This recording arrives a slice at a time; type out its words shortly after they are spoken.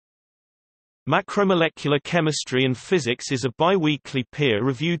Macromolecular Chemistry and Physics is a bi-weekly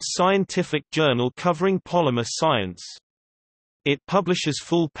peer-reviewed scientific journal covering polymer science. It publishes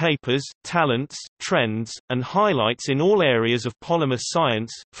full papers, talents, trends, and highlights in all areas of polymer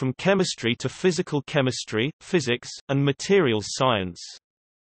science, from chemistry to physical chemistry, physics, and materials science.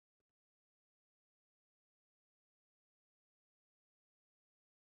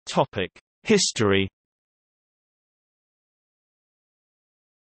 History.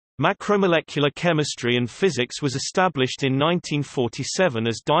 Macromolecular Chemistry and Physics was established in 1947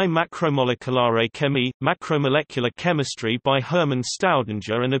 as Die Macromoleculare Chemie, macromolecular chemistry by Hermann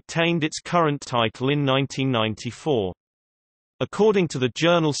Staudinger, and obtained its current title in 1994. According to the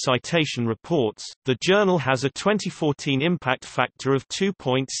journal Citation Reports, the journal has a 2014 impact factor of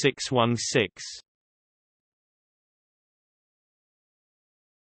 2.616.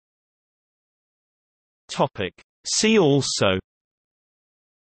 See also: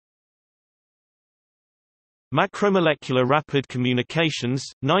 Macromolecular Rapid Communications,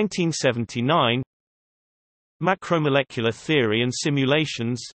 1979; Macromolecular Theory and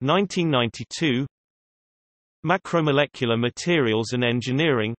Simulations, 1992; Macromolecular Materials and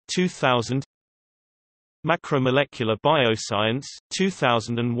Engineering, 2000; Macromolecular Bioscience,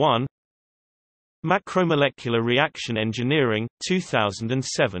 2001; Macromolecular Reaction Engineering,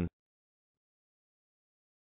 2007.